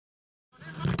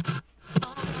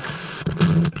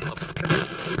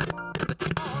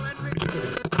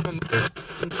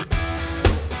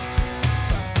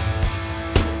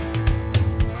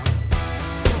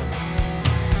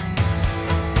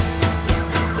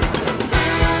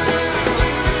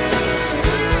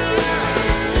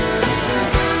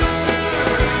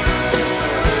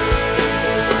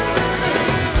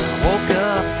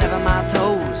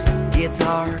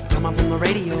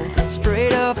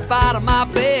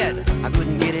said. I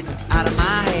couldn't get it out of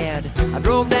my head. I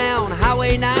drove down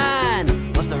Highway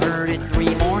 9, must have heard it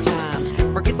 3 more times.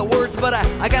 Forget the words, but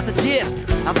I got the gist.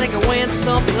 I think it went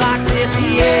something like this,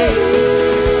 yeah.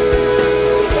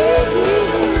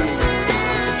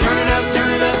 Turn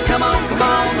it up, come on,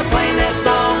 they're playing that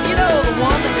song. You know, the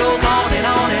one that goes on and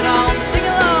on and on. Sing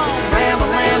along, ram a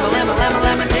lamb, a lamb, a lamb, a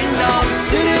lamb, a ding dong.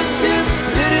 Do-do-do,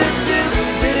 do-do-do,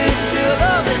 do-do-do. I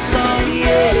love this song,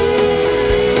 yeah.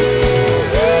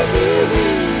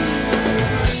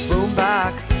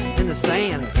 Boombox in the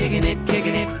sand, kicking it,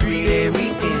 3-day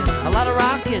weekend. A lot of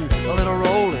rocking, a little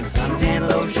rolling, suntan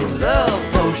lotion, love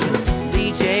potion.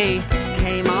 DJ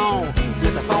came on,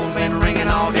 set the phone been ringing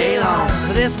all day long.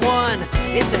 For this one,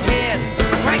 it's a hit.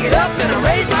 Crank it up and I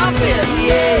raise my fist,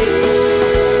 yeah.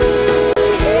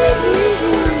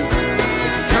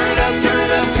 Turn it up,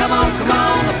 come on,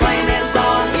 they're playing that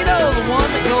song. You know, the one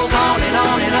that goes on and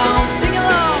on and on. Sing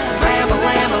along, ram a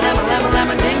lamb, a lamb, a lamb, a lamb,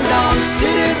 a ding dong.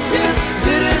 Do-do-do,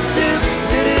 do-do-do,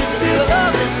 do-do-do. I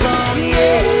love this song,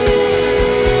 yeah.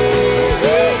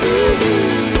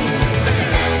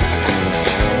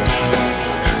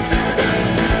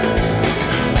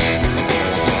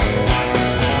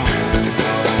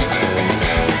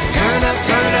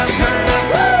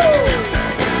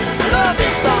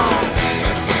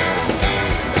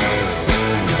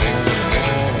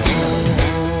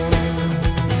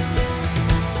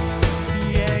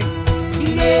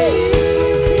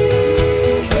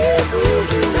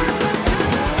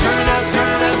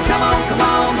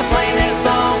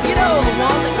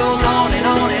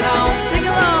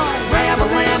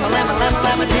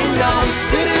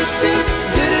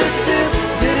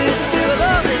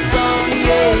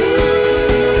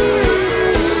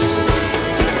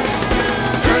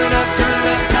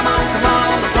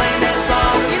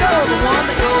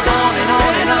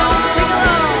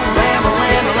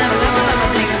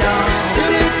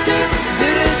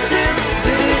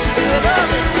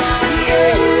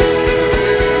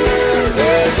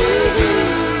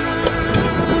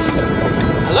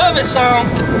 I love this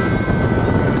song.